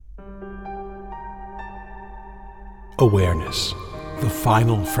Awareness, the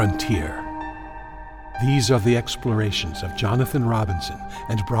final frontier. These are the explorations of Jonathan Robinson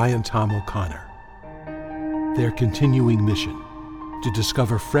and Brian Tom O'Connor. Their continuing mission, to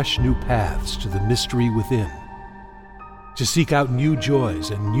discover fresh new paths to the mystery within, to seek out new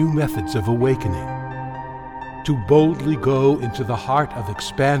joys and new methods of awakening, to boldly go into the heart of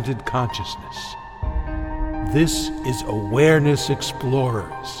expanded consciousness. This is Awareness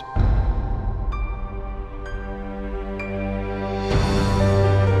Explorers.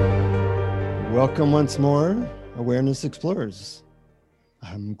 Welcome once more, Awareness Explorers.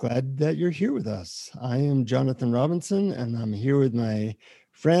 I'm glad that you're here with us. I am Jonathan Robinson, and I'm here with my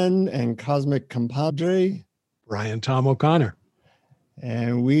friend and cosmic compadre, Brian Tom O'Connor.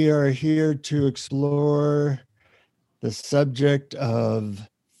 And we are here to explore the subject of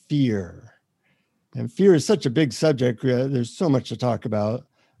fear. And fear is such a big subject. There's so much to talk about.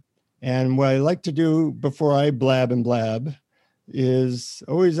 And what I like to do before I blab and blab is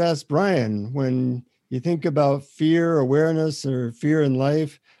always ask Brian, when you think about fear, awareness, or fear in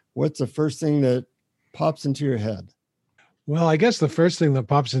life, what's the first thing that pops into your head? Well, I guess the first thing that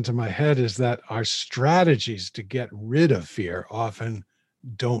pops into my head is that our strategies to get rid of fear often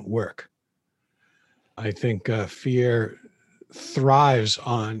don't work. I think fear thrives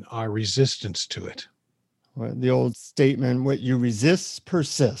on our resistance to it. Well, the old statement, what you resist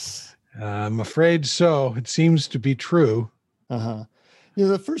persists. I'm afraid so. It seems to be true.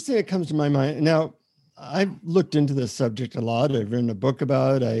 The first thing that comes to my mind, now, I've looked into this subject a lot. I've written a book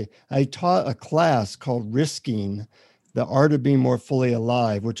about it. I taught a class called Risking, the Art of Being More Fully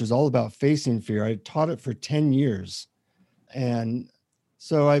Alive, which is all about facing fear. I taught it for 10 years. And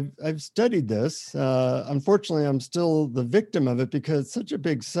so I've studied this. Unfortunately, I'm still the victim of it because it's such a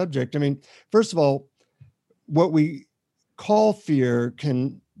big subject. I mean, first of all, what we call fear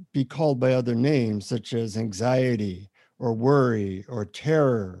can be called by other names, such as anxiety, or worry, or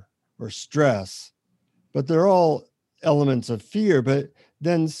terror, or stress, but they're all elements of fear. But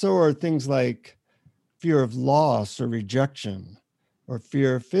then so are things like fear of loss or rejection, or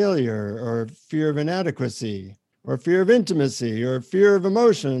fear of failure, or fear of inadequacy, or fear of intimacy, or fear of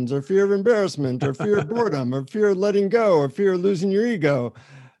emotions, or fear of embarrassment, or fear of boredom, or fear of letting go, or fear of losing your ego,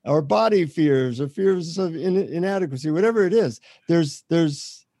 or body fears, or fears of inadequacy, whatever it is.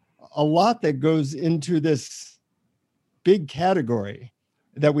 There's a lot that goes into this big category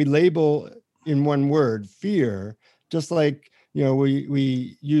that we label in one word, fear, just like,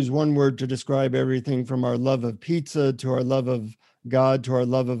 we use one word to describe everything from our love of pizza to our love of God to our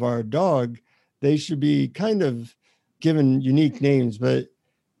love of our dog. They should be kind of given unique names, but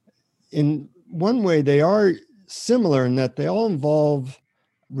in one way they are similar in that they all involve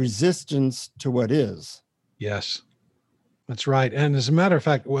resistance to what is. Yes, that's right. And as a matter of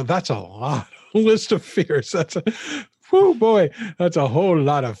fact, well, that's a lot list of fears. Oh boy, that's a whole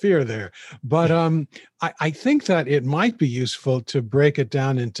lot of fear there. But I think that it might be useful to break it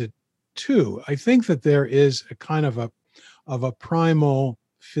down into two. I think that there is a kind of a primal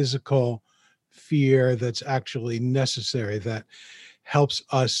physical fear that's actually necessary, that helps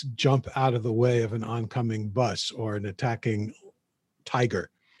us jump out of the way of an oncoming bus or an attacking tiger,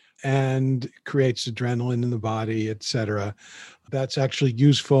 and creates adrenaline in the body, etc. That's actually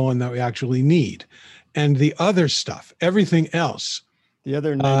useful and that we actually need. And the other stuff, everything else, the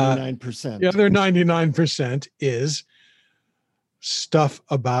other 99%. The other 99% is stuff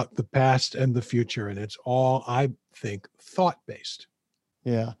about the past and the future. And it's all, I think, thought-based.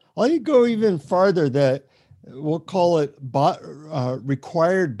 Yeah. I'll go even farther, that we'll call it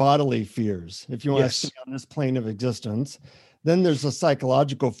required bodily fears, if you want to stay on this plane of existence. Then there's the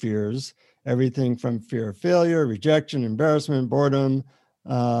psychological fears, everything from fear of failure, rejection, embarrassment, boredom,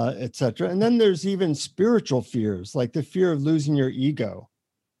 etc. And then there's even spiritual fears, like the fear of losing your ego.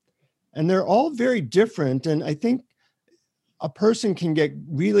 And they're all very different. And I think a person can get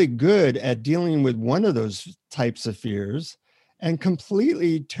really good at dealing with one of those types of fears and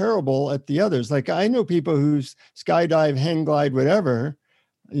completely terrible at the others. Like, I know people who skydive, hang glide, whatever,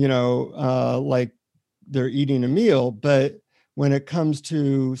 like they're eating a meal, but when it comes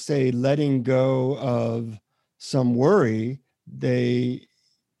to, say, letting go of some worry, they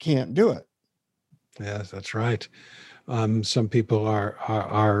can't do it. Yes, that's right. Some people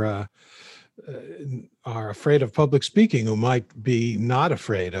are afraid of public speaking who might be not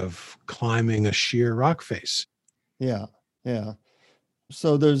afraid of climbing a sheer rock face. Yeah.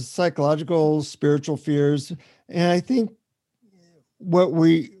 So there's psychological, spiritual fears, and I think what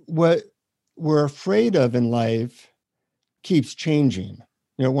we're afraid of in life keeps changing.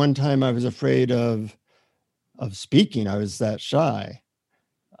 One time I was afraid of speaking. I was that shy.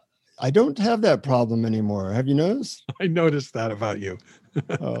 I don't have that problem anymore. Have you noticed? I noticed that about you.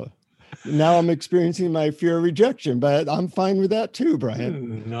 Oh, now I'm experiencing my fear of rejection, but I'm fine with that too,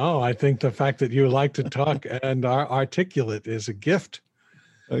 Brian. No, I think the fact that you like to talk and are articulate is a gift.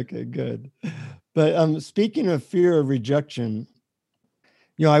 Okay, good. But speaking of fear of rejection,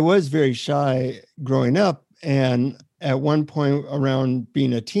 I was very shy growing up. And at one point around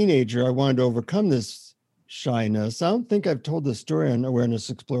being a teenager, I wanted to overcome this shyness. I don't think I've told the story on Awareness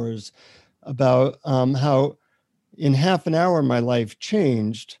Explorers about how in half an hour my life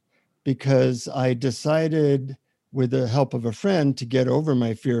changed because I decided, with the help of a friend, to get over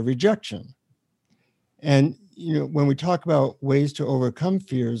my fear of rejection. And when we talk about ways to overcome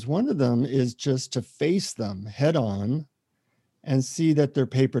fears, one of them is just to face them head on and see that they're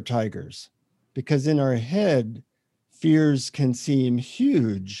paper tigers. Because in our head, fears can seem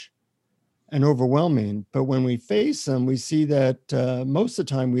huge and overwhelming, but when we face them, we see that most of the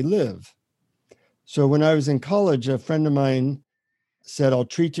time we live. So when I was in college, a friend of mine said, "I'll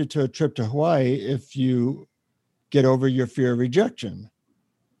treat you to a trip to Hawaii if you get over your fear of rejection."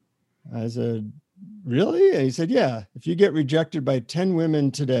 I said, "Really?" And he said, "Yeah, if you get rejected by 10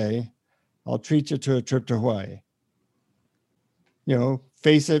 women today, I'll treat you to a trip to Hawaii.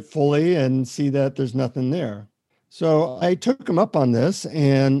 Face it fully and see that there's nothing there." So I took him up on this,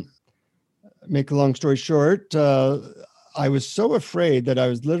 and make a long story short, I was so afraid that I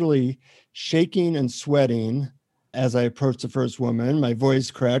was literally shaking and sweating as I approached the first woman. My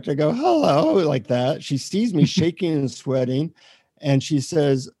voice cracked. I go, "Hello," like that. She sees me shaking and sweating, and she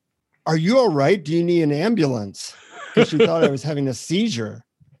says, "Are you all right? Do you need an ambulance?" Because she thought I was having a seizure.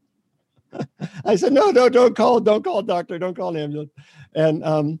 I said, "No, don't call a doctor, don't call an ambulance."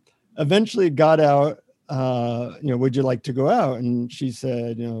 And eventually got out, "Would you like to go out?" And she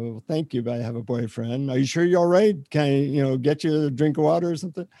said, "Thank you, but I have a boyfriend. Are you sure you're all right? Can I, get you a drink of water or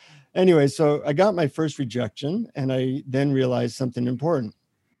something?" Anyway, so I got my first rejection, and I then realized something important.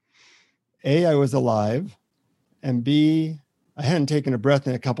 A, I was alive, and B, I hadn't taken a breath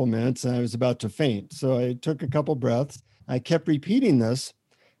in a couple minutes and I was about to faint. So I took a couple breaths. I kept repeating this.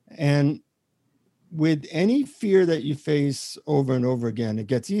 And with any fear that you face over and over again, it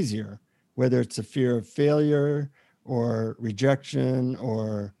gets easier, whether it's a fear of failure or rejection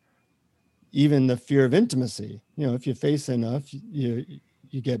or even the fear of intimacy. If you face enough, you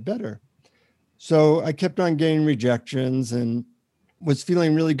get better. So I kept on getting rejections and was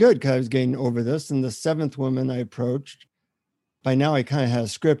feeling really good because I was getting over this. And the seventh woman I approached, by now I kind of had a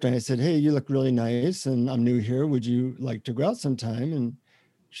script, and I said, "Hey, you look really nice and I'm new here. Would you like to go out sometime?" And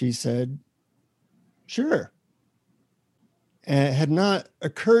she said, "Sure." And it had not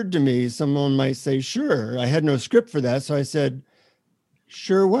occurred to me someone might say, "Sure." I had no script for that. So I said,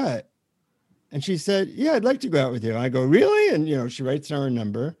 "Sure what?" And she said, "Yeah, I'd like to go out with you." I go, "Really?" And, she writes down her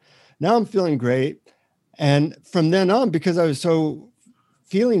number. Now I'm feeling great. And from then on, because I was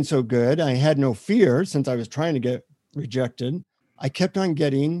feeling so good, I had no fear since I was trying to get rejected. I kept on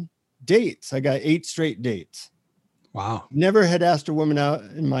getting dates. I got 8 straight dates. Wow. Never had asked a woman out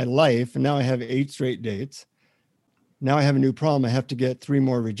in my life. And now I have 8 straight dates. Now I have a new problem. I have to get 3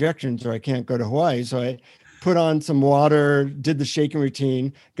 more rejections or I can't go to Hawaii. So I put on some water, did the shaking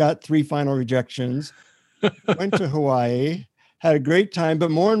routine, got 3 final rejections, went to Hawaii, had a great time.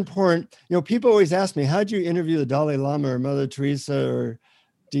 But more important, people always ask me, how'd you interview the Dalai Lama or Mother Teresa or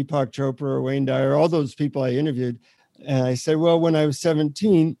Deepak Chopra or Wayne Dyer, all those people I interviewed? And I said, well, when I was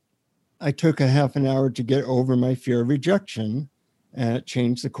 17, I took a half an hour to get over my fear of rejection, and it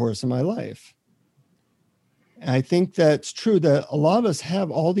changed the course of my life. And I think that's true, that a lot of us have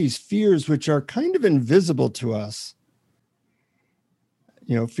all these fears which are kind of invisible to us.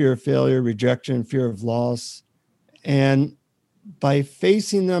 Fear of failure, rejection, fear of loss. And by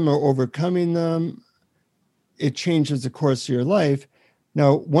facing them or overcoming them, it changes the course of your life.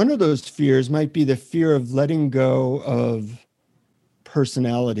 Now, one of those fears might be the fear of letting go of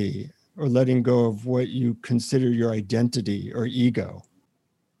personality or letting go of what you consider your identity or ego.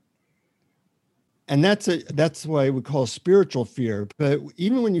 And that's why we call spiritual fear. But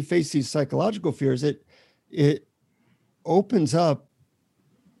even when you face these psychological fears, it opens up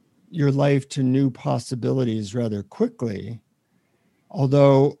your life to new possibilities rather quickly.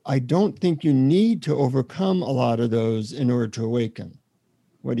 Although I don't think you need to overcome a lot of those in order to awaken.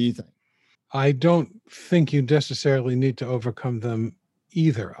 What do you think? I don't think you necessarily need to overcome them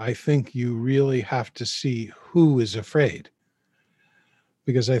either. I think you really have to see who is afraid.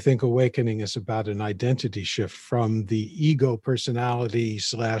 Because I think awakening is about an identity shift from the ego personality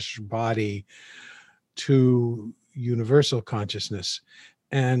 / body to universal consciousness,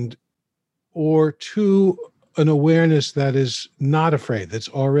 or to an awareness that is not afraid, that's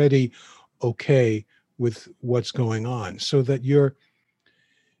already okay with what's going on, so that you're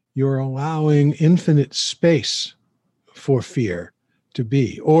allowing infinite space for fear to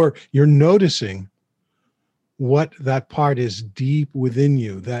be, or you're noticing what that part is deep within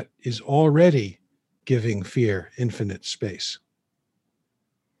you that is already giving fear infinite space.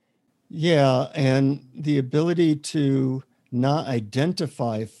 Yeah, and the ability to not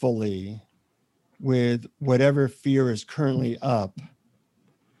identify fully with whatever fear is currently up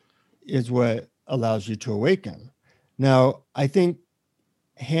is what allows you to awaken. Now, I think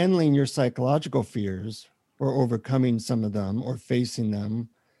handling your psychological fears or overcoming some of them or facing them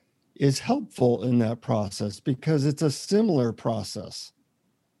is helpful in that process because it's a similar process.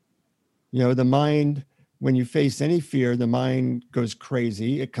 You know, the mind, when you face any fear, the mind goes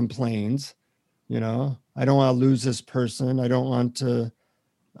crazy, it complains. You know, I don't want to lose this person. I don't want to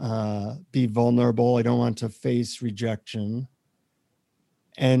be vulnerable. I don't want to face rejection.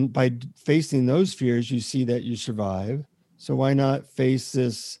 And by facing those fears, you see that you survive. So why not face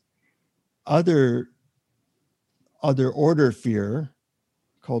this other order fear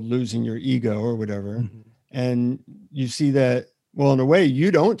called losing your ego or whatever? Mm-hmm. And you see that, well, in a way, you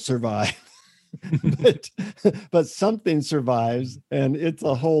don't survive. but something survives, and it's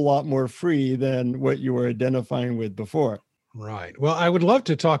a whole lot more free than what you were identifying with before. Right. Well, I would love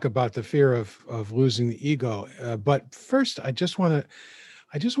to talk about the fear of losing the ego, but first, I just want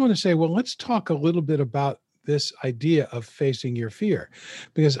to say, well, let's talk a little bit about this idea of facing your fear,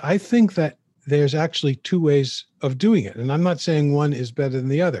 because I think that there's actually two ways of doing it, and I'm not saying one is better than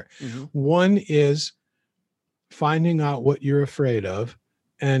the other. Mm-hmm. One is finding out what you're afraid of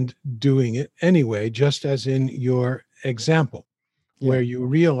and doing it anyway, just as in your example, where you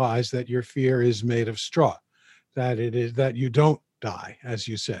realize that your fear is made of straw, that it is that you don't die, as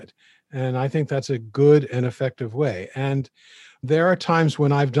you said. And I think that's a good and effective way. And there are times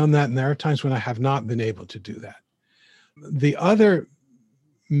when I've done that, and there are times when I have not been able to do that. The other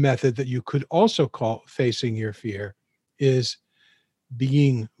method that you could also call facing your fear is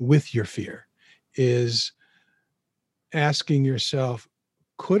being with your fear, is asking yourself,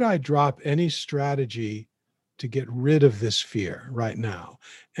 could I drop any strategy to get rid of this fear right now,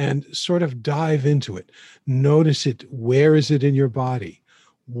 and sort of dive into it? Notice it. Where is it in your body?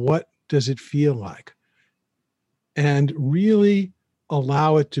 What does it feel like? And really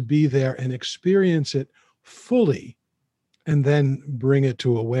allow it to be there and experience it fully, and then bring it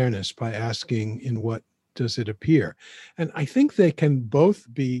to awareness by asking, in what does it appear? And I think they can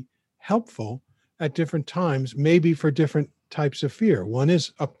both be helpful at different times, maybe for different types of fear. One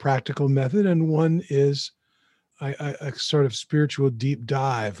is a practical method, and one is a sort of spiritual deep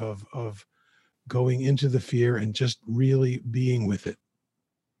dive of going into the fear and just really being with it.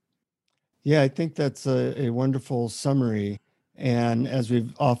 Yeah, I think that's a wonderful summary. And as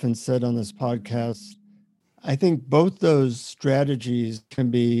we've often said on this podcast, I think both those strategies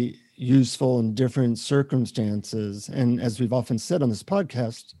can be useful in different circumstances. And as we've often said on this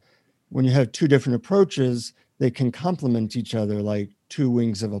podcast, when you have two different approaches, they can complement each other like two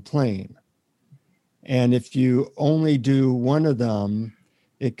wings of a plane. And if you only do one of them,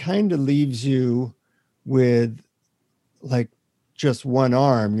 it kind of leaves you with like just one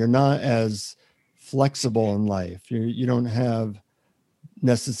arm. You're not as flexible in life. You don't have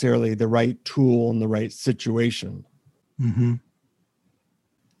necessarily the right tool in the right situation. Mm-hmm.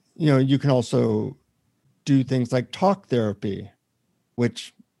 You know, you can also do things like talk therapy,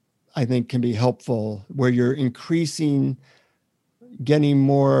 which I think can be helpful, where you're getting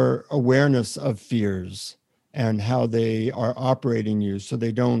more awareness of fears and how they are operating you so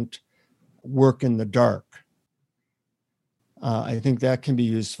they don't work in the dark. I think that can be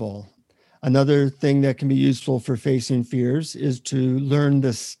useful. Another thing that can be useful for facing fears is to learn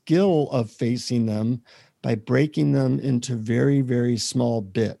the skill of facing them by breaking them into very, very small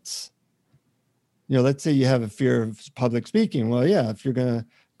bits. You know, let's say you have a fear of public speaking. Well, yeah, if you're going to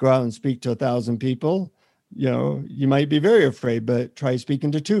go out and speak to 1,000 people, you know, you might be very afraid, but try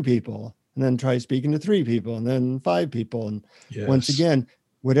speaking to 2 people, and then try speaking to 3 people, and then 5 people. And once again,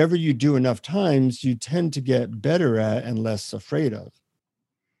 whatever you do enough times, you tend to get better at and less afraid of.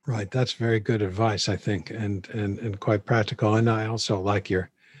 Right. That's very good advice, I think, and quite practical. And I also like your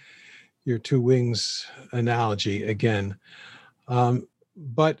 2 wings analogy again.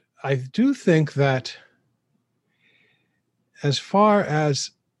 But I do think that as far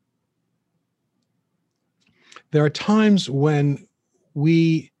as there are times when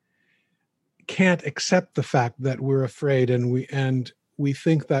we can't accept the fact that we're afraid, and we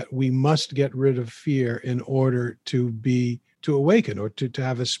think that we must get rid of fear in order to awaken, or to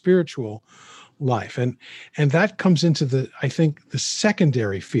have a spiritual life. And that comes into I think the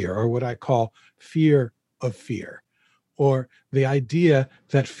secondary fear, or what I call fear of fear, or the idea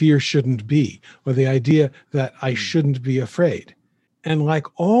that fear shouldn't be, or the idea that I shouldn't be afraid. And like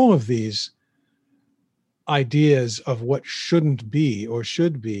all of these ideas of what shouldn't be or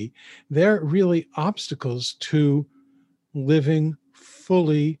should be, they're really obstacles to living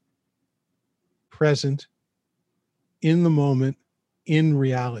fully present in the moment, in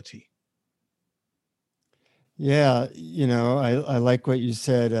reality. Yeah, I like what you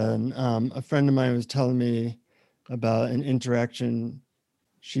said. And a friend of mine was telling me about an interaction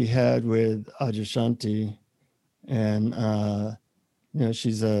she had with Adyashanti, and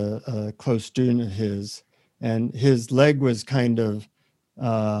she's a close student of his, and his leg was kind of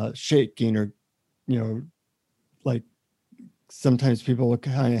shaking, or like sometimes people will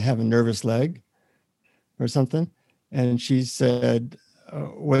kind of have a nervous leg or something. And she said,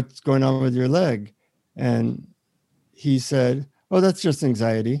 "What's going on with your leg?" And he said, "Oh, that's just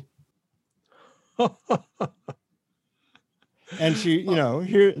anxiety." And she,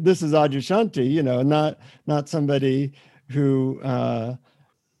 here, this is Adyashanti, not somebody who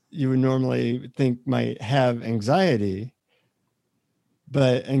you would normally think might have anxiety,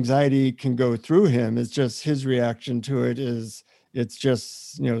 but anxiety can go through him. It's just his reaction to it is, it's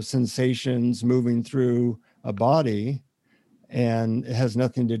just, sensations moving through a body, and it has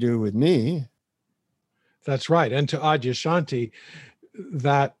nothing to do with me. That's right. And to Adyashanti,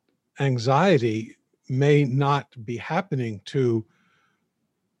 that anxiety may not be happening to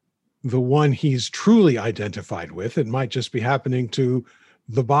the one he's truly identified with. It might just be happening to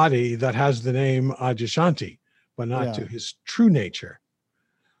the body that has the name Adyashanti, but not to his true nature,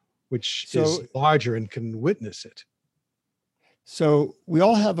 which is larger and can witness it. So we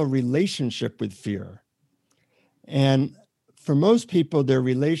all have a relationship with fear. And for most people, their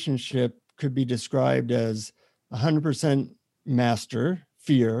relationship could be described as 100% master,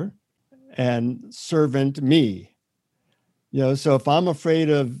 fear, and servant, me. So if I'm afraid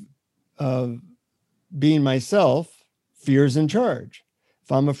of being myself, fear's in charge.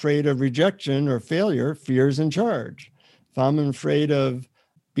 If I'm afraid of rejection or failure, fear's in charge. If I'm afraid of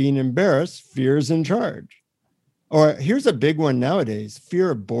being embarrassed, fear's in charge. Or here's a big one nowadays,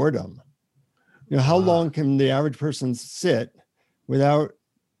 fear of boredom. How long can the average person sit without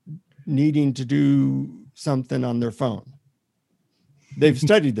needing to do something on their phone? They've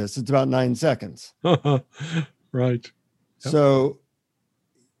studied this. It's about 9 seconds. Right. Yep. So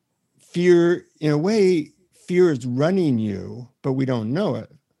fear, in a way, fear is running you, but we don't know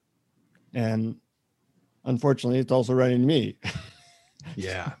it. And unfortunately, it's also running me.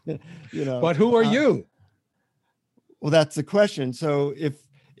 Yeah. But who are you? Well, that's the question. So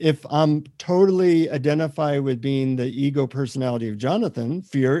if I'm totally identified with being the ego personality of Jonathan,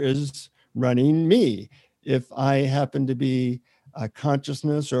 fear is running me. If I happen to be a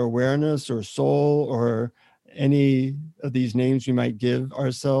consciousness or awareness or soul or any of these names we might give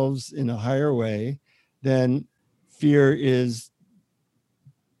ourselves in a higher way, then fear is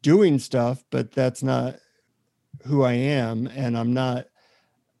doing stuff, but that's not who I am. And I'm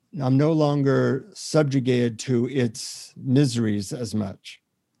no longer subjugated to its miseries as much.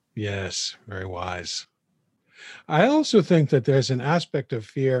 Yes, very wise. I also think that there's an aspect of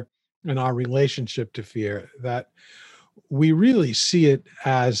fear in our relationship to fear that we really see it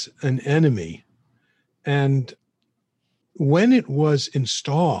as an enemy. And when it was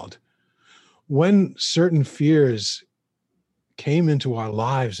installed, when certain fears came into our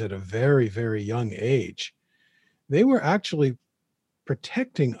lives at a very, very young age, they were actually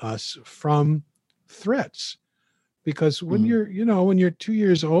protecting us from threats. Because when you're 2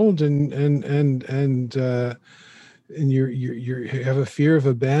 years old and you have a fear of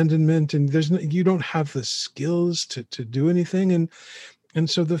abandonment, and you don't have the skills to do anything, and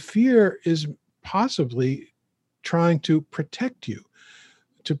so the fear is possibly trying to protect you,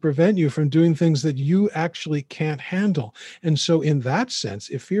 to prevent you from doing things that you actually can't handle. And so in that sense,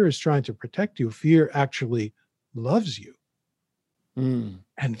 if fear is trying to protect you, fear actually loves you.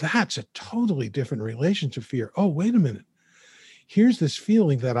 And that's a totally different relation to fear. Oh, wait a minute. Here's this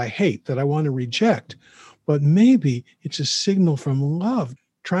feeling that I hate, that I want to reject, but maybe it's a signal from love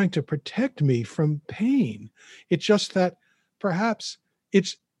trying to protect me from pain. It's just that perhaps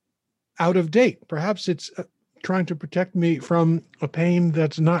it's out of date. Perhaps it's trying to protect me from a pain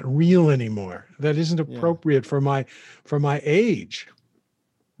that's not real anymore, that isn't appropriate for my age.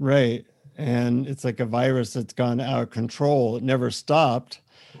 Right. And it's like a virus that's gone out of control. It never stopped.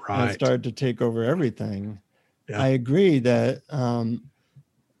 Right. And started to take over everything. Yeah. I agree that,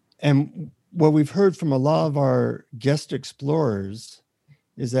 and what we've heard from a lot of our guest explorers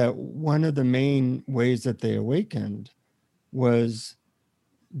is that one of the main ways that they awakened was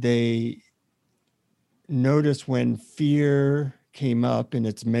they noticed when fear came up in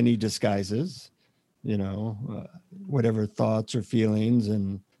its many disguises, whatever thoughts or feelings,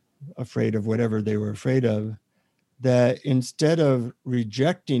 and afraid of whatever they were afraid of, that instead of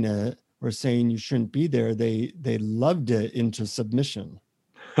rejecting it or saying you shouldn't be there, they loved it into submission.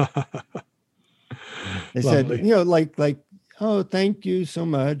 They said, like, oh, thank you so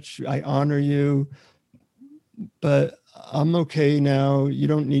much. I honor you, but I'm okay now. You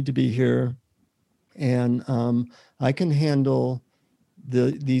don't need to be here. And I can handle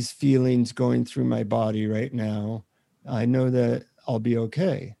these feelings going through my body right now. I know that I'll be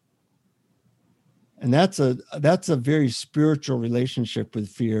okay. And that's a very spiritual relationship with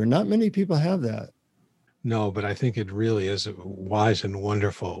fear. Not many people have that. No, but I think it really is a wise and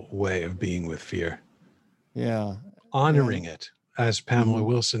wonderful way of being with fear. Yeah. Honoring it, as Pamela Mhm.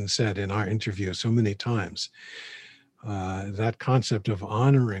 Wilson said in our interview so many times. That concept of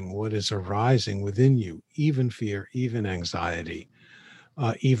honoring what is arising within you, even fear, even anxiety,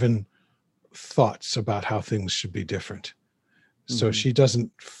 even thoughts about how things should be different. So Mhm. she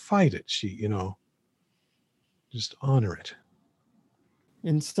doesn't fight it. She, just honor it.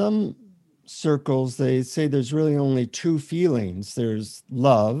 In some circles, they say there's really only two feelings. There's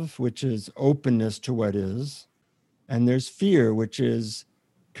love, which is openness to what is, and there's fear, which is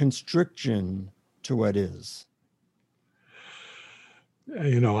constriction to what is.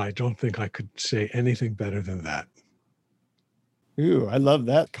 I don't think I could say anything better than that. Ooh, I love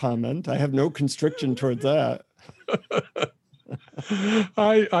that comment. I have no constriction towards that.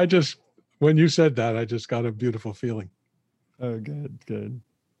 I just, when you said that, I just got a beautiful feeling. Oh, good.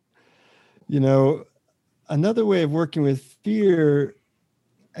 Another way of working with fear,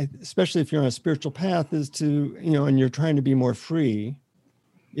 especially if you're on a spiritual path, is to, and you're trying to be more free,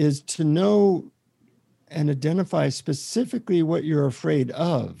 is to know and identify specifically what you're afraid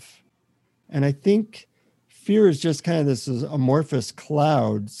of. And I think fear is just kind of this amorphous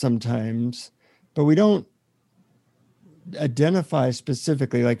cloud sometimes, but we don't identify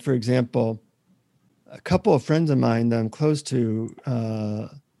specifically. Like, for example, a couple of friends of mine that I'm close to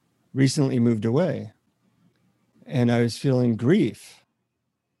recently moved away, and I was feeling grief.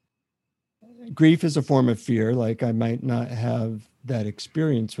 Grief is a form of fear, like I might not have that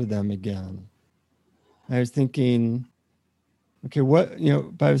experience with them again. I was thinking, okay, but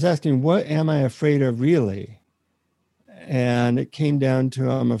I was asking, what am I afraid of really? And it came down to,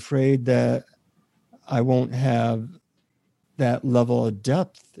 I'm afraid that I won't have that level of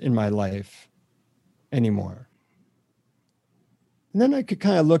depth in my life anymore. And then I could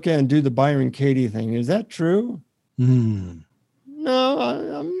kind of look at and do the Byron Katie thing. Is that true? No,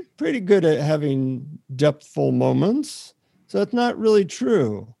 I'm pretty good at having depthful moments. So it's not really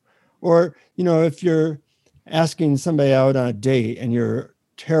true. Or, if you're asking somebody out on a date and you're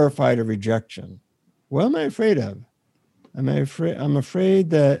terrified of rejection, what am I afraid of? I'm afraid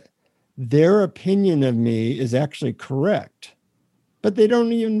that their opinion of me is actually correct, but they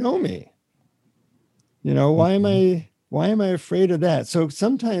don't even know me. Why am I afraid of that? So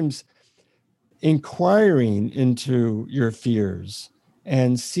sometimes inquiring into your fears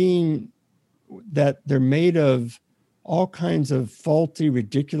and seeing that they're made of all kinds of faulty,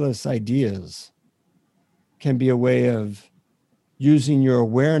 ridiculous ideas can be a way of using your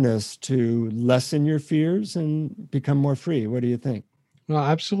awareness to lessen your fears and become more free. What do you think? Well,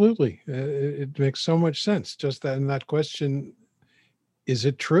 absolutely. It makes so much sense. Just that in that question, is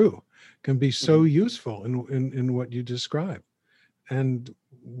it true, can be so useful in what you describe. And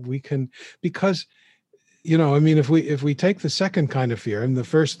we can, because, if we take the second kind of fear, and the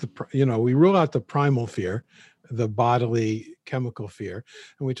first, we rule out the primal fear, the bodily chemical fear,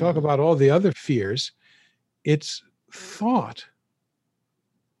 and we talk about all the other fears, it's thought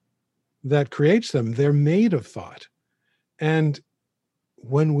that creates them. They're made of thought. And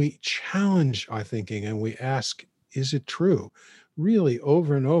when we challenge our thinking and we ask, is it true? Really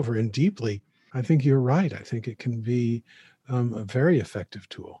over and over and deeply, I think you're right. I think it can be a very effective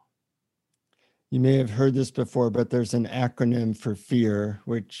tool. You may have heard this before, but there's an acronym for fear,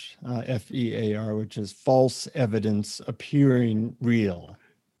 which FEAR, which is false evidence appearing real.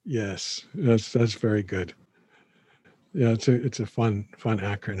 Yes, that's very good. Yeah, it's a fun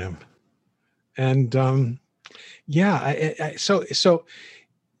acronym. And so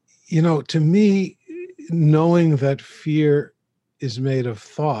to me, knowing that fear is made of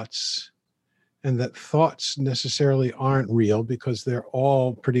thoughts, and that thoughts necessarily aren't real because they're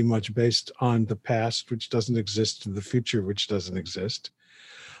all pretty much based on the past, which doesn't exist, and the future, which doesn't exist.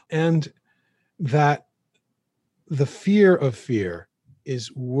 And that the fear of fear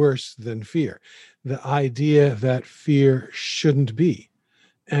is worse than fear. The idea that fear shouldn't be.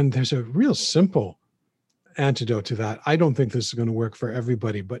 And there's a real simple antidote to that. I don't think this is going to work for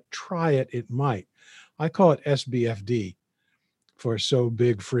everybody, but try it. It might. I call it SBFD, for so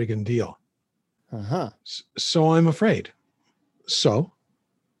big friggin' deal. Uh-huh. So I'm afraid. So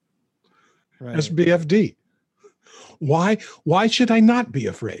Right. SBFD. Why should I not be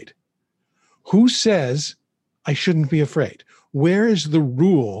afraid? Who says I shouldn't be afraid? Where is the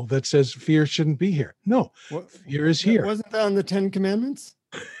rule that says fear shouldn't be here? No, fear is here. Wasn't that on the 10 Commandments?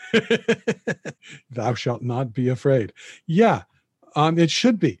 Thou shalt not be afraid. Yeah, it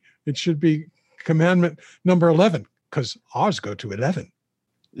should be. It should be commandment number 11, because ours go to 11.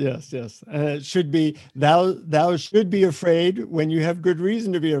 Yes. It should be thou should be afraid when you have good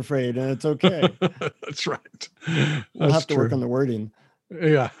reason to be afraid, and it's okay. That's right. We'll have to work on the wording.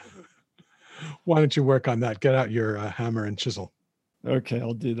 Yeah. Why don't you work on that? Get out your hammer and chisel. Okay,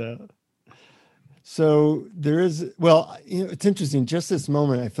 I'll do that. So there is, well, it's interesting. Just this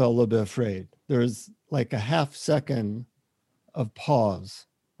moment, I felt a little bit afraid. There was like a half second of pause.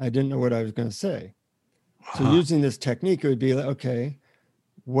 I didn't know what I was going to say. So using this technique, it would be like, okay,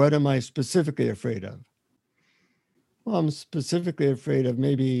 what am I specifically afraid of? Well, I'm specifically afraid of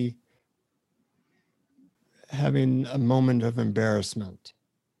maybe having a moment of embarrassment.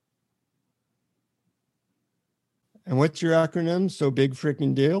 And what's your acronym? So big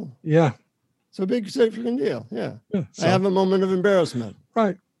freaking deal? Yeah. So big freaking deal. Yeah. So, I have a moment of embarrassment.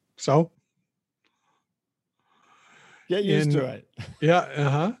 Right. So get used to it.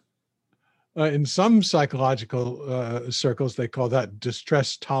 Yeah. In some psychological circles, they call that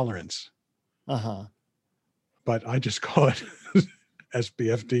distress tolerance. But I just call it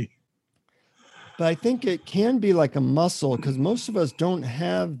SBFD. But I think it can be like a muscle, because most of us don't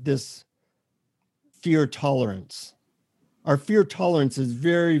have this fear tolerance. Our fear tolerance is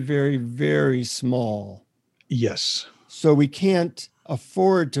very, very, very small. Yes. So we can't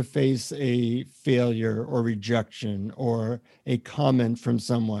afford to face a failure or rejection or a comment from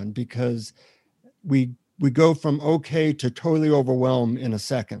someone, because we go from okay to totally overwhelmed in a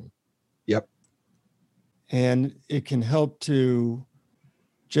second. Yep. And it can help to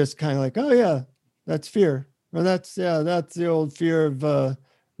just kind of like, oh yeah, that's fear. Or that's the old fear of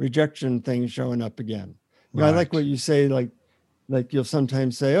rejection thing showing up again. Right. I like what you say, like you'll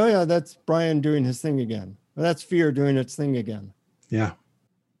sometimes say, oh yeah, that's Brian doing his thing again. Or that's fear doing its thing again. Yeah.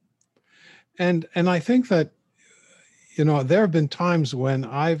 And I think that, there have been times when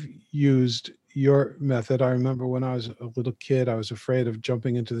I've used your method. I remember when I was a little kid, I was afraid of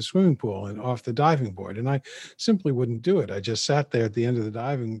jumping into the swimming pool and off the diving board, and I simply wouldn't do it. I just sat there at the end of the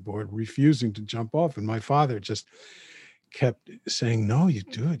diving board, refusing to jump off. And my father just kept saying, no, you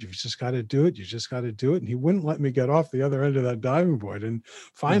do it. You've just got to do it. You just got to do it. And he wouldn't let me get off the other end of that diving board. And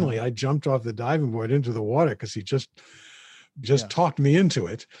finally, I jumped off the diving board into the water because he just talked me into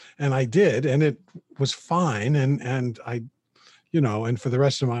it. And I did, and it was fine. And I, and for the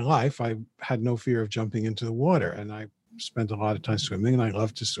rest of my life, I had no fear of jumping into the water. And I spent a lot of time swimming, and I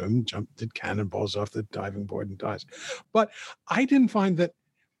loved to swim, did cannonballs off the diving board and dives. But I didn't find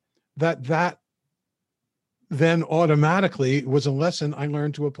that then automatically was a lesson I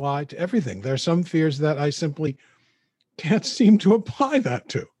learned to apply to everything. There are some fears that I simply can't seem to apply that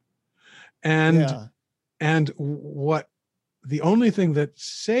to. And what the only thing that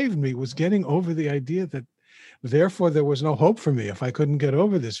saved me was getting over the idea that therefore there was no hope for me if I couldn't get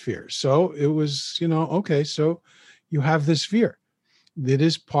over this fear. So it was, okay, so you have this fear. It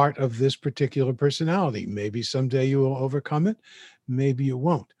is part of this particular personality. Maybe someday you will overcome it. Maybe you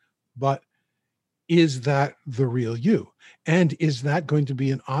won't. But is that the real you? And is that going to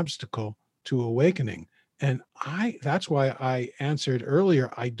be an obstacle to awakening? And that's why I answered earlier,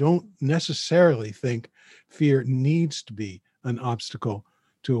 I don't necessarily think fear needs to be an obstacle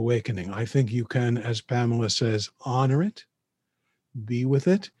to awakening. I think you can, as Pamela says, honor it, be with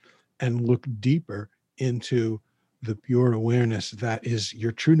it, and look deeper into the pure awareness that is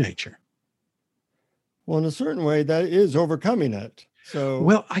your true nature. Well, in a certain way, that is overcoming it. So,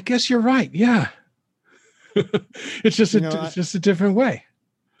 well, I guess you're right. Yeah. It's just it's just a different way.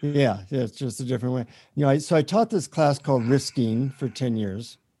 Yeah, it's just a different way. So I taught this class called Risking for 10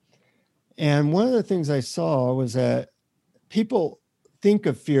 years. And one of the things I saw was that people think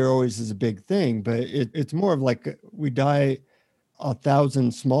of fear always as a big thing, but it's more of like we die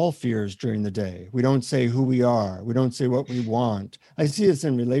 1,000 small fears during the day. We don't say who we are. We don't say what we want. I see this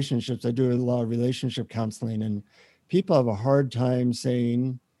in relationships. I do a lot of relationship counseling, and people have a hard time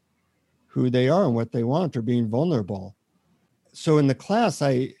saying who they are and what they want, or being vulnerable. so in the class,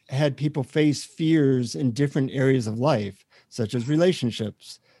 I had people face fears in different areas of life, such as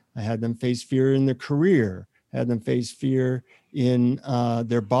relationships. I had them face fear in their career, had them face fear in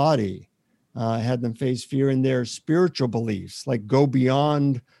their body. I had them face fear in their spiritual beliefs, like go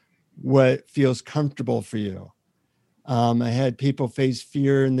beyond what feels comfortable for you. I had people face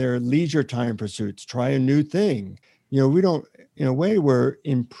fear in their leisure time pursuits, try a new thing. We don't, in a way, we're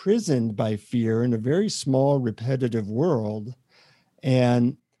imprisoned by fear in a very small, repetitive world.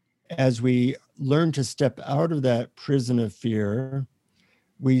 And as we learn to step out of that prison of fear,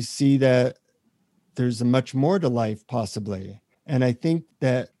 we see that there's a much more to life possibly. And I think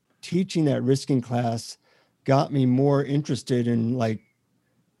that teaching that risking class got me more interested in like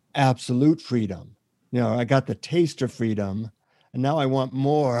absolute freedom. I got the taste of freedom and now I want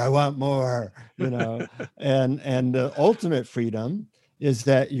more. I want more, and the ultimate freedom is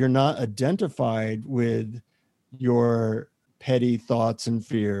that you're not identified with your petty thoughts and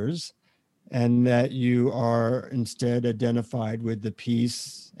fears, and that you are instead identified with the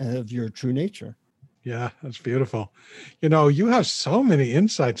peace of your true nature. Yeah, that's beautiful. You have so many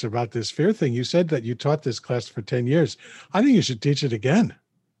insights about this fear thing. You said that you taught this class for 10 years. I think you should teach it again.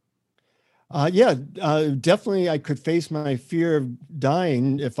 Definitely I could face my fear of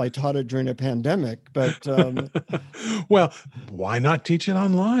dying if I taught it during a pandemic, but well, why not teach it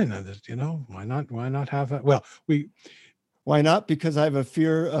online? Why not have that? Well, why not? Because I have a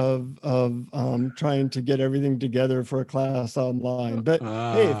fear of trying to get everything together for a class online. But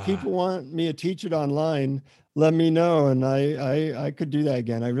hey, if people want me to teach it online, let me know, and I could do that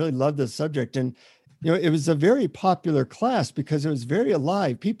again. I really love this subject, and it was a very popular class because it was very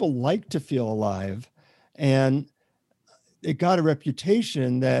alive. People like to feel alive, and it got a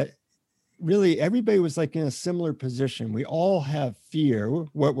reputation that really everybody was like in a similar position. We all have fear.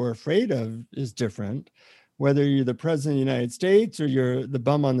 What we're afraid of is different. Whether you're the president of the United States or you're the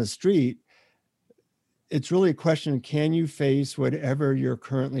bum on the street, it's really a question, can you face whatever you're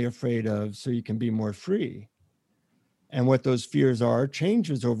currently afraid of so you can be more free? And what those fears are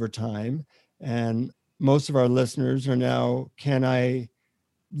changes over time. And most of our listeners are now, can I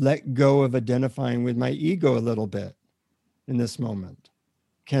let go of identifying with my ego a little bit in this moment?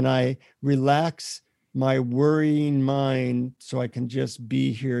 Can I relax my worrying mind so I can just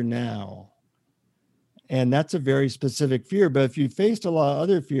be here now? And that's a very specific fear. But if you faced a lot of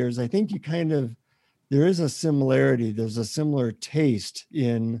other fears, I think there is a similarity. There's a similar taste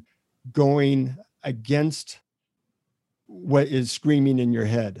in going against what is screaming in your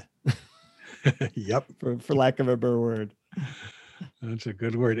head. Yep. For lack of a better word. That's a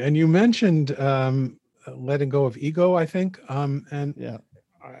good word. And you mentioned letting go of ego, I think. And yeah,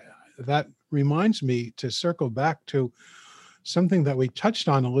 that reminds me to circle back to something that we touched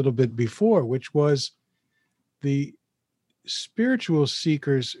on a little bit before, which was the spiritual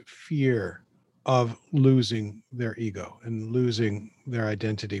seeker's fear of losing their ego and losing their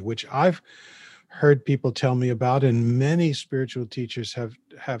identity, which I've heard people tell me about, and many spiritual teachers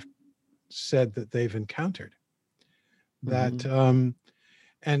have said that they've encountered that. Mm-hmm.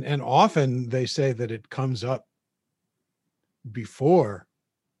 And often they say that it comes up before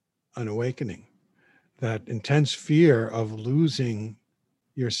an awakening, that intense fear of losing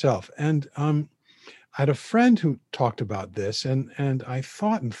yourself. And I had a friend who talked about this, and I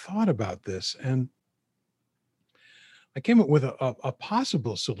thought about this, and I came up with a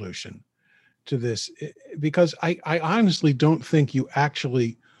possible solution to this, because I honestly don't think you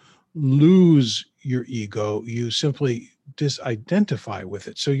actually lose your ego. You simply disidentify with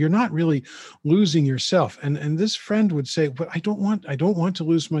it. So you're not really losing yourself. And this friend would say, but I don't want to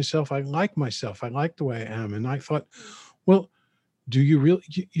lose myself. I like myself. I like the way I am. And I thought, well, do you really?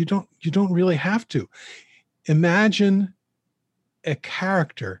 You don't really have to. Imagine a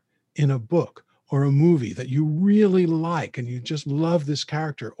character in a book or a movie that you really like, and you just love this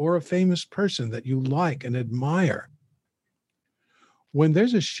character, or a famous person that you like and admire. When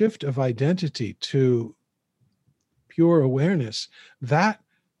there's a shift of identity to pure awareness, that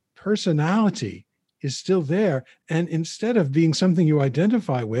personality is still there. And instead of being something you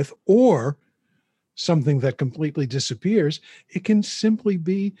identify with or something that completely disappears, it can simply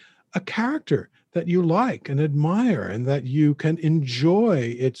be a character that you like and admire, and that you can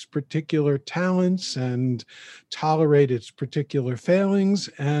enjoy its particular talents and tolerate its particular failings,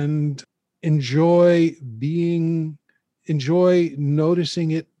 and enjoy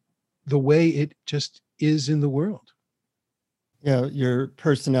noticing it the way it just is in the world. Yeah, your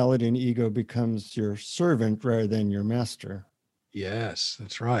personality and ego becomes your servant rather than your master. Yes,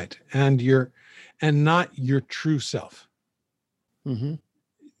 that's right. And not your true self. Mm-hmm.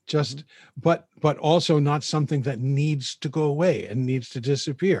 just, but also not something that needs to go away and needs to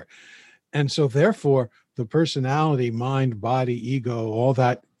disappear. And so therefore the personality, mind, body, ego, all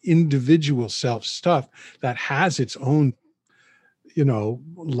that individual self stuff that has its own,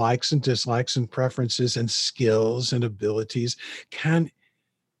 likes and dislikes and preferences and skills and abilities, can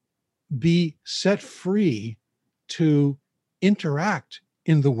be set free to interact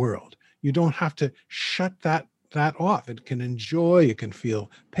in the world. You don't have to shut that off. It can enjoy, it can feel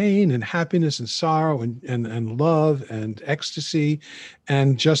pain and happiness and sorrow and love and ecstasy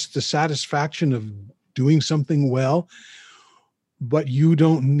and just the satisfaction of doing something well. But you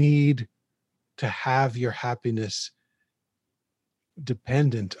don't need to have your happiness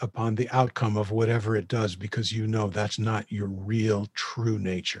dependent upon the outcome of whatever it does, because that's not your real true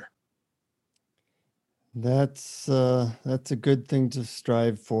nature. That's a good thing to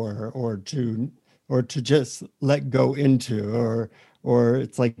strive for, or to just let go into, or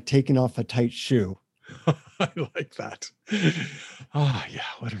it's like taking off a tight shoe. I like that. Ah, yeah,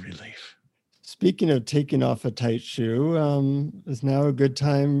 what a relief. Speaking of taking off a tight shoe, is now a good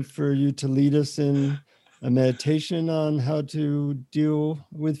time for you to lead us in a meditation on how to deal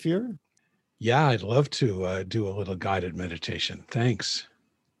with fear? Yeah, I'd love to do a little guided meditation. Thanks.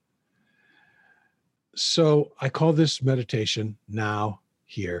 So I call this meditation Now,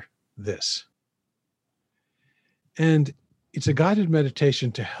 Here, This. And it's a guided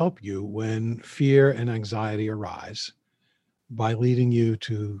meditation to help you when fear and anxiety arise by leading you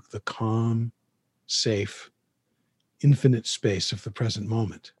to the calm, safe, infinite space of the present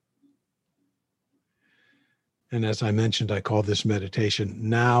moment. And as I mentioned, I call this meditation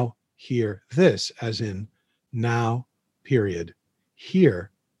Now, Here, This, as in now, period,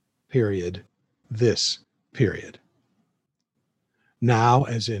 here, period, this, period. Now,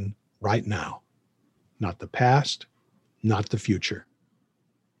 as in right now, not the past, not the future.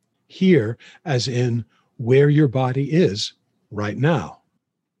 Here, as in where your body is right now.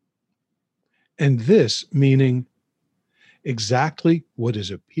 And this meaning exactly what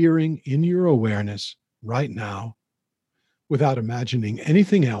is appearing in your awareness right now without imagining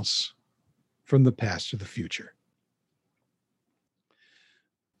anything else from the past or the future.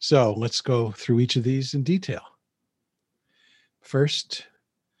 So let's go through each of these in detail. First,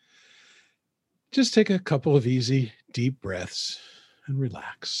 just take a couple of easy, deep breaths and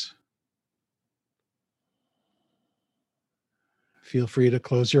relax. Feel free to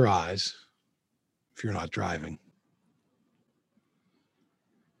close your eyes if you're not driving.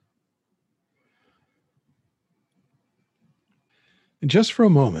 And just for a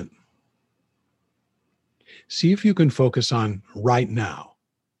moment, see if you can focus on right now,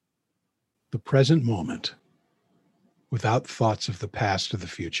 the present moment, without thoughts of the past or the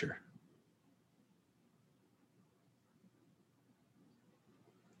future.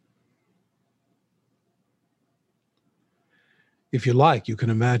 If you like, you can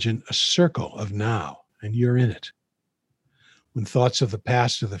imagine a circle of now, and you're in it. When thoughts of the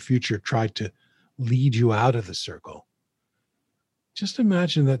past or the future try to lead you out of the circle, just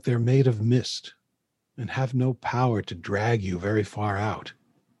imagine that they're made of mist and have no power to drag you very far out.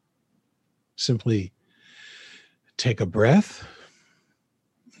 Simply take a breath,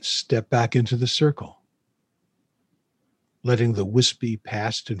 step back into the circle, letting the wispy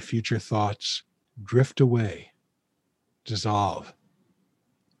past and future thoughts drift away, dissolve,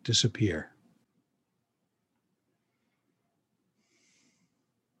 disappear.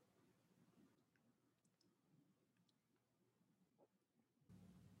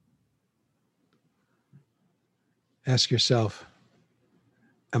 Ask yourself,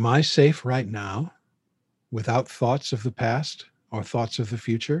 am I safe right now without thoughts of the past or thoughts of the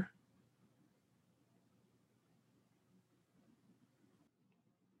future?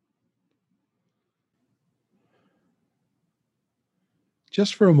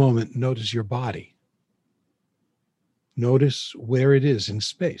 Just for a moment, notice your body. Notice where it is in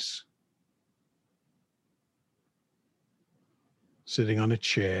space. Sitting on a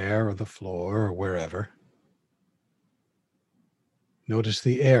chair or the floor or wherever. Notice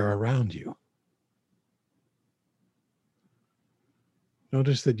the air around you.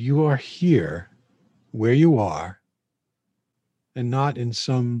 Notice that you are here where you are and not in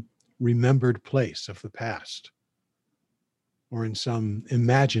some remembered place of the past or in some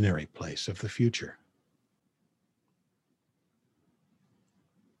imaginary place of the future.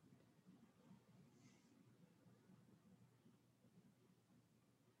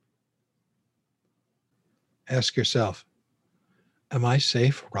 Ask yourself, am I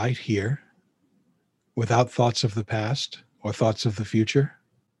safe right here without thoughts of the past or thoughts of the future?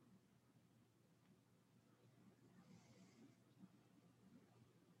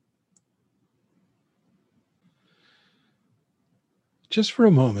 just for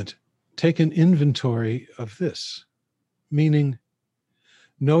a moment, take an inventory of this, meaning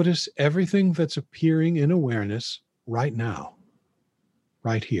notice everything that's appearing in awareness right now,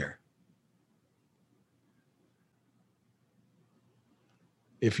 right here.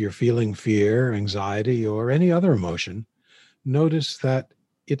 If you're feeling fear, anxiety, or any other emotion, notice that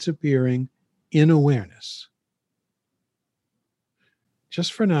it's appearing in awareness.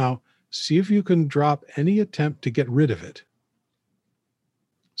 Just for now, see if you can drop any attempt to get rid of it.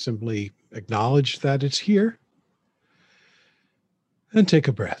 Simply acknowledge that it's here and take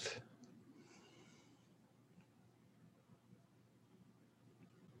a breath.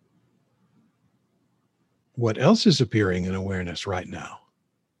 What else is appearing in awareness right now?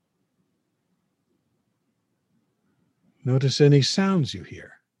 Notice any sounds you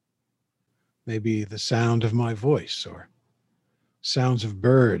hear. Maybe the sound of my voice, or sounds of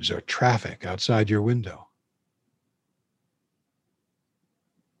birds or traffic outside your window.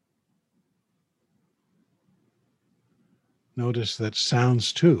 Notice that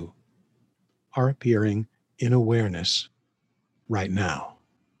sounds too are appearing in awareness right now.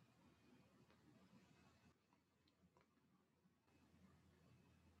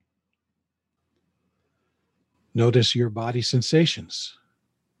 Notice your body sensations,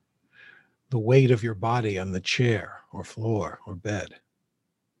 the weight of your body on the chair or floor or bed.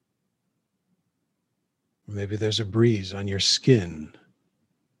 Or maybe there's a breeze on your skin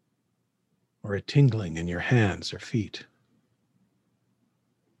or a tingling in your hands or feet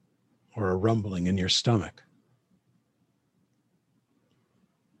or a rumbling in your stomach.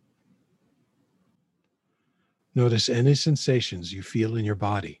 Notice any sensations you feel in your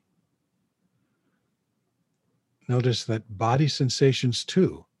body. Notice that body sensations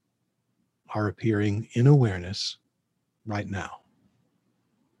too are appearing in awareness right now.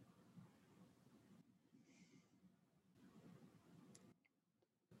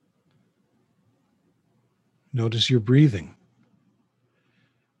 Notice your breathing,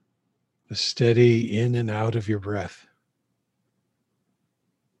 the steady in and out of your breath.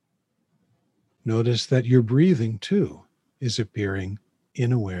 Notice that your breathing too is appearing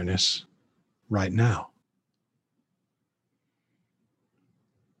in awareness right now.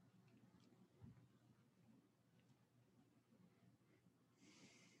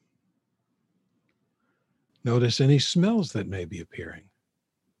 Notice any smells that may be appearing.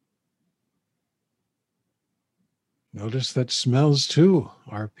 Notice that smells too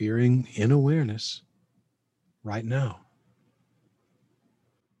are appearing in awareness right now.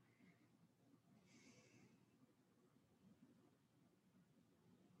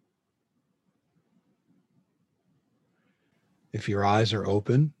 If your eyes are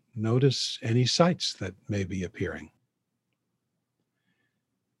open, notice any sights that may be appearing.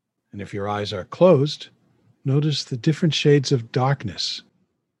 And if your eyes are closed, notice the different shades of darkness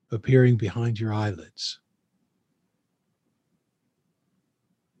appearing behind your eyelids.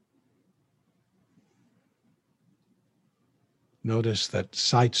 Notice that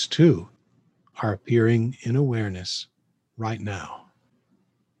sights too are appearing in awareness right now.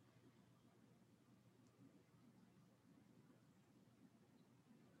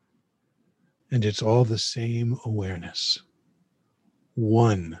 And it's all the same awareness.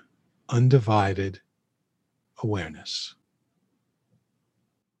 One undivided awareness.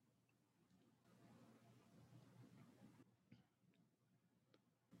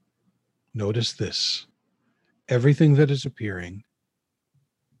 Notice this. Everything that is appearing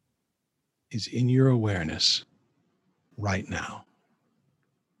is in your awareness right now.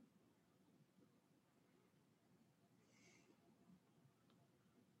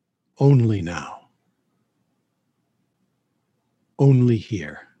 Only now. Only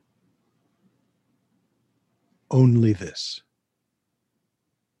here. Only this.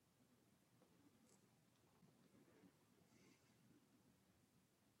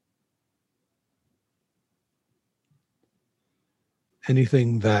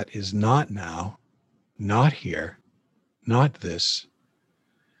 Anything that is not now, not here, not this,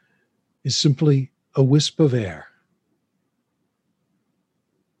 is simply a wisp of air.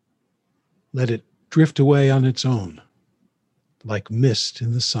 Let it drift away on its own, like mist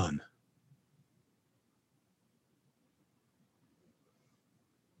in the sun.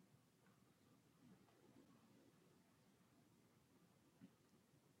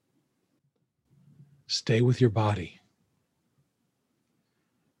 Stay with your body.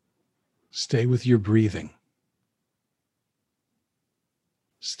 Stay with your breathing.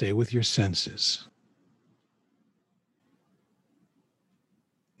 Stay with your senses.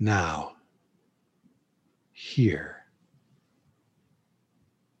 Now, here,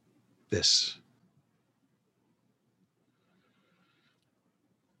 this.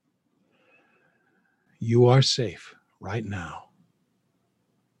 You are safe right now.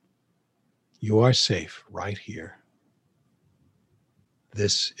 You are safe right here.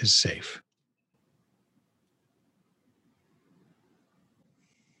 This is safe.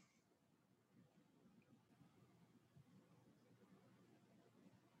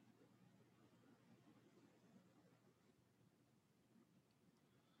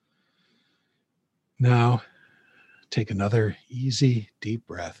 Now, take another easy, deep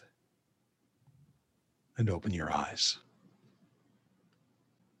breath and open your eyes.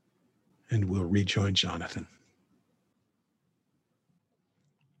 And we'll rejoin Jonathan.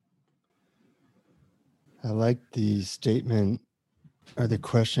 I like the statement or the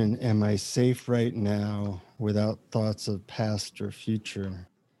question, am I safe right now without thoughts of past or future?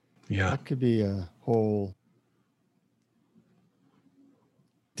 Yeah. That could be a whole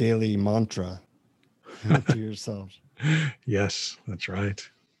daily mantra to yourself. Yes, that's right.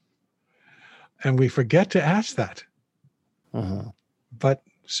 And we forget to ask that. But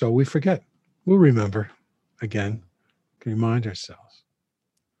so we forget. We'll remember again, remind ourselves.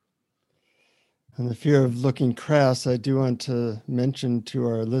 On the fear of looking crass, I do want to mention to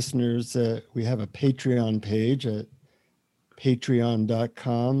our listeners that we have a Patreon page at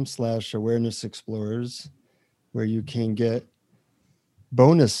patreon.com/awarenessexplorers, where you can get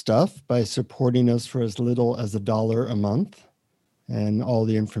bonus stuff by supporting us for as little as $1 a month. And all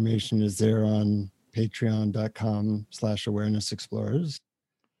the information is there on patreon.com/awarenessexplorers.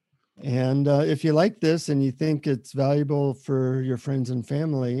 And if you like this and you think it's valuable for your friends and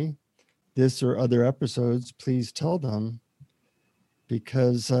family, this or other episodes, please tell them,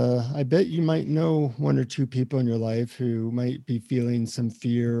 because I bet you might know one or two people in your life who might be feeling some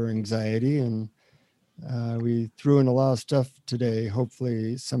fear or anxiety. And we threw in a lot of stuff today.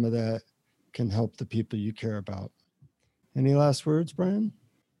 Hopefully some of that can help the people you care about. Any last words, Brian?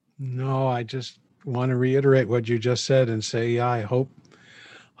 No, I just want to reiterate what you just said and say, yeah, I hope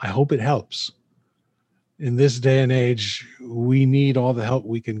it helps. In this day and age, we need all the help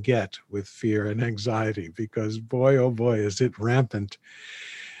we can get with fear and anxiety, because boy, oh boy, is it rampant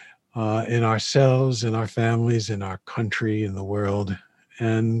in ourselves, in our families, in our country, in the world.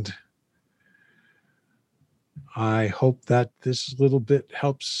 And I hope that this little bit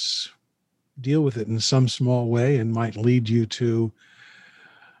helps deal with it in some small way and might lead you to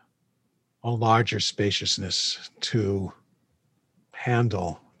a larger spaciousness to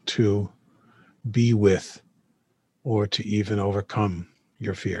handle, to be with, or to even overcome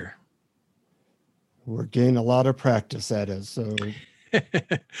your fear. We're getting a lot of practice at it. So,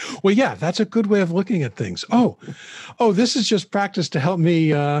 well, yeah, that's a good way of looking at things. Oh, this is just practice to help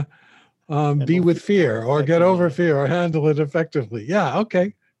me be with fear or get over fear or handle it effectively. Yeah,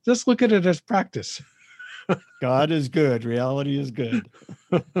 okay. Just look at it as practice. God is good. Reality is good.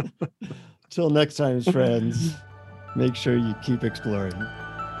 Till next time, friends, make sure you keep exploring.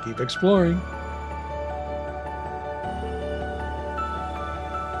 Keep exploring.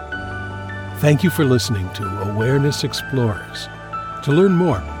 Thank you for listening to Awareness Explorers. To learn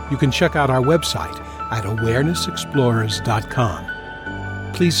more, you can check out our website at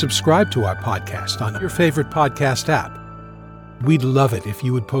awarenessexplorers.com. Please subscribe to our podcast on your favorite podcast app. We'd love it if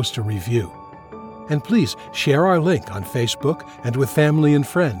you would post a review. And please share our link on Facebook and with family and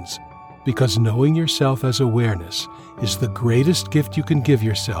friends, because knowing yourself as awareness is the greatest gift you can give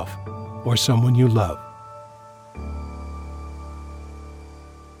yourself or someone you love.